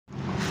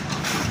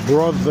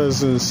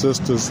Brothers and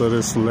sisters of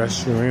the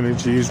celestial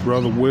energies,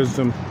 brother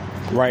wisdom.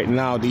 Right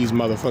now, these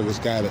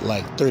motherfuckers got it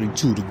like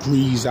 32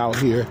 degrees out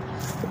here.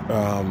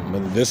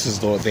 And this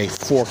is what they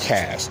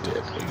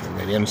forecasted.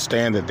 They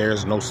understand that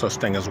there's no such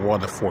thing as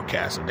weather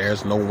forecasting.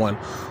 There's no one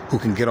who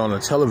can get on the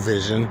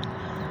television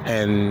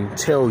and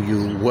tell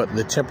you what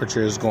the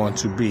temperature is going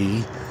to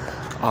be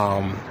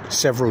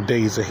several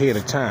days ahead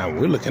of time.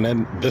 We're looking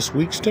at this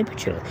week's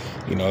temperature.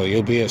 You know,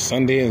 you'll be at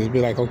Sunday and it'll be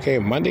like, okay,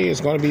 Monday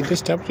is going to be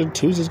this temperature,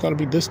 Tuesday is going to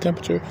be this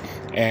temperature.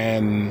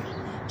 And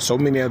so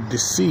many are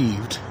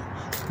deceived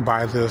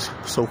by this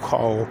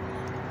so-called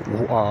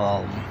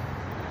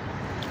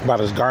by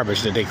this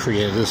garbage that they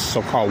created, this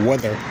so-called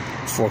weather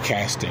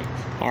forecasting.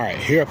 All right,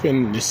 here up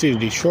in the city of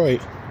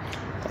Detroit,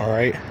 all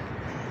right,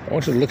 I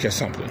want you to look at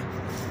something.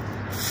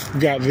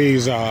 We got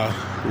these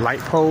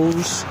light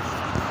poles.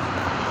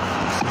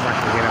 See if I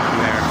can get up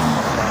there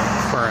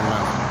far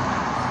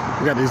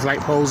enough. We got these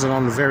light poles, and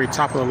on the very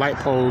top of the light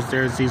poles,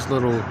 there's these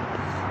little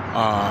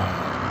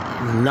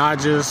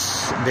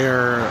notches.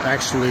 They're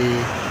actually,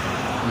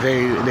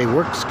 they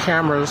work as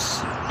cameras,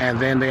 and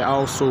then they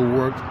also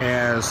work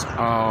as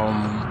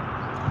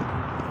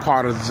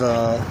part of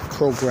the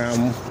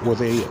program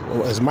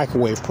as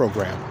microwave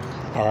program.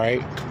 All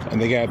right,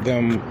 and they got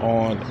them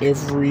on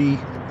every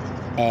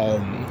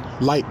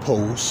light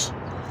post.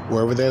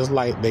 Wherever there's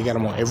light, they got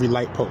them on every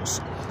light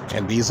post.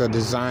 And these are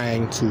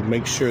designed to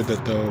make sure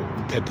that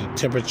the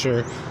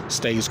temperature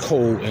stays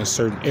cold in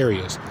certain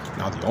areas.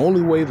 Now, the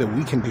only way that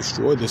we can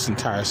destroy this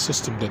entire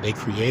system that they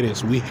created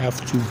is we have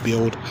to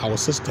build our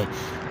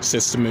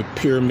system of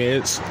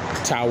pyramids,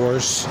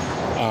 towers.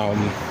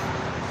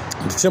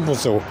 The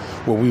temples are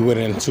what we went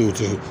into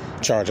to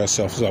charge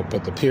ourselves up,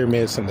 but the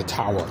pyramids and the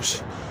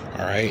towers.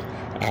 All right.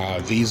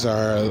 These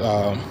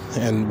are,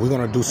 and we're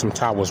going to do some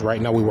towers. Right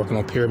now we're working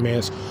on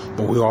pyramids,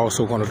 but we're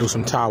also going to do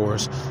some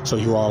towers so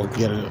you all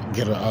get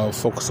a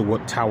focus of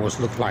what towers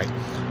look like.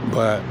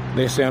 But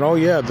they're saying, oh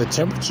yeah, the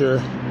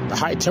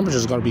high temperature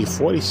is going to be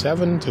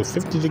 47 to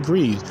 50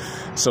 degrees.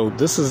 So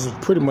this is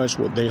pretty much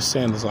what they're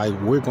saying is like,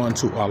 we're going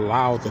to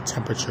allow the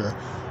temperature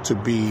to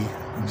be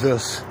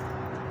this,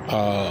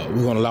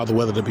 we're going to allow the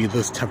weather to be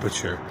this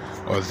temperature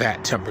or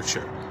that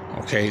temperature.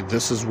 Okay,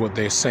 this is what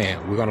they're saying.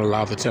 We're going to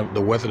allow the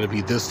weather to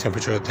be this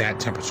temperature or that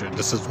temperature.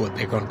 This is what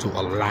they're going to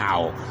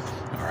allow.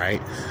 All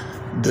right.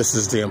 This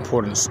is the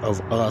importance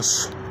of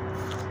us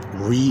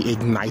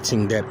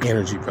reigniting that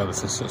energy,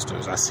 brothers and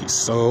sisters. I see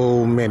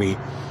so many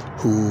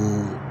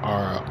who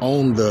are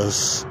on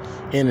this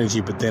energy,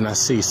 but then I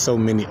see so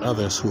many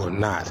others who are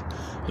not.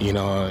 You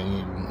know,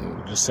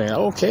 just saying,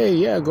 okay,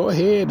 yeah, go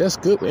ahead. That's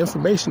good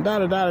information,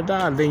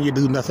 and then you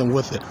do nothing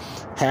with it.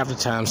 Half the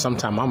time,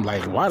 sometimes I'm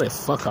like, why the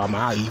fuck am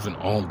I even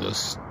on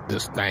this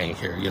thing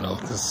here? You know,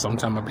 because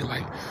sometimes I'll be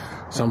like,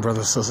 some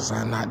brothers and sisters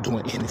are not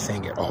doing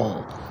anything at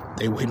all.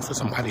 They waiting for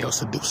somebody else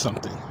to do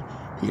something.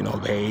 You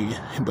know,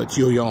 but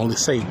you're your only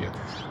savior.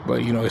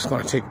 But you know, it's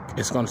gonna take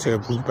a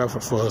group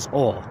effort for us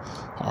all.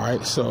 All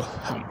right, so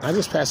I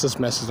just pass this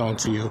message on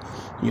to you.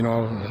 You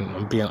know, and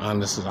I'm being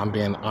honest,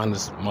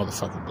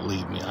 motherfucker.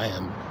 Believe me, I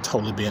am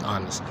totally being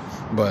honest.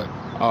 But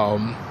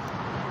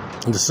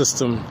the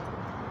system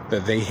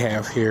that they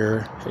have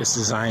here is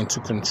designed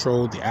to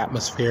control the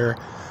atmosphere.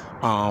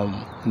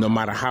 No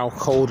matter how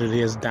cold it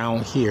is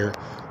down here,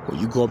 when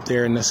you go up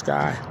there in the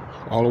sky,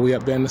 all the way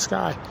up there in the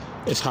sky,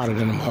 it's hotter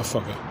than a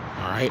motherfucker.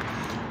 All right,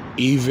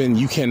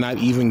 you cannot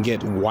even get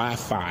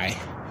Wi-Fi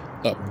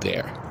up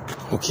there.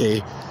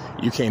 Okay,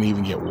 you can't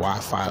even get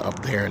Wi-Fi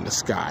up there in the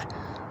sky.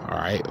 All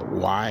right,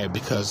 why?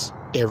 Because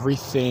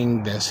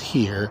everything that's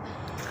here,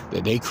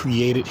 that they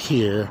created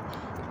here,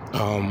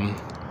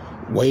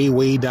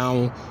 way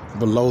down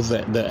below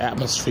the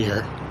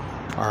atmosphere.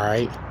 All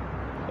right,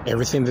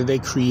 everything that they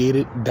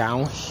created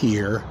down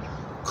here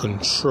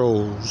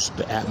controls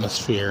the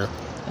atmosphere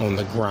on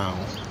the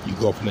ground. You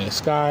go up in the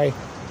sky,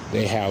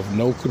 they have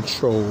no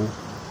control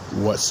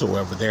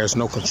whatsoever. There's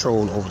no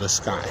control over the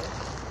sky.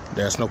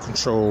 There's no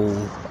control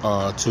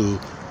to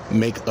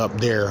make up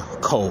their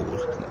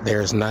cold.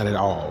 There's none at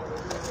all.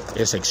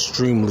 It's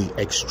extremely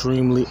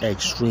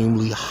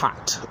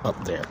hot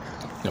up there.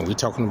 And we're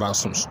talking about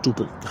some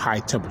stupid high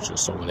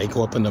temperatures. So when they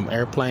go up in them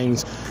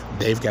airplanes,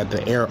 they've got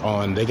the air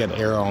on. They got the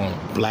air on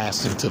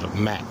blasting to the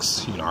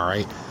max. You know, all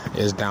right.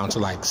 It's down to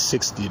like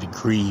 60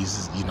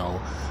 degrees. You know,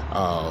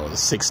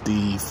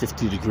 60,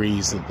 50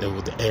 degrees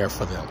with the air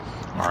for them.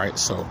 All right.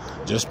 So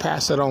just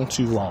pass it on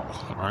to you all.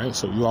 All right.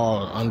 So you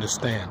all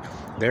understand.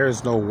 There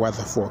is no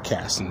weather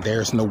forecasting.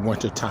 There's no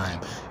winter time.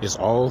 It's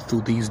all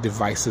through these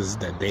devices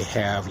that they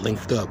have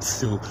linked up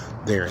through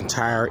their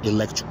entire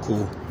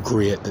electrical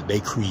grid that they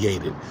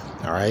created.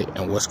 All right.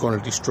 And what's going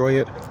to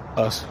destroy it?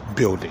 Us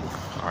building.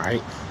 All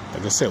right.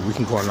 Like I said, we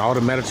can go in all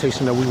the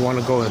meditation that we want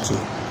to go into.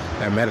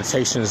 That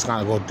meditation is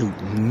not going to do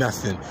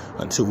nothing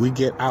until we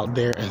get out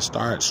there and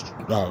start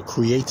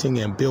creating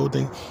and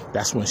building.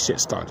 That's when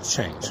shit starts to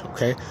change.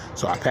 Okay.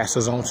 So I pass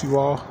this on to you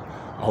all.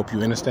 I hope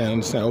you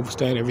understand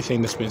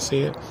everything that's been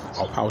said.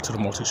 All power to the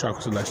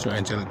multi-chakra celestial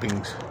angelic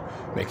beings.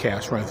 May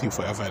chaos run with you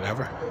forever and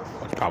ever.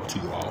 Much power to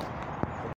you all.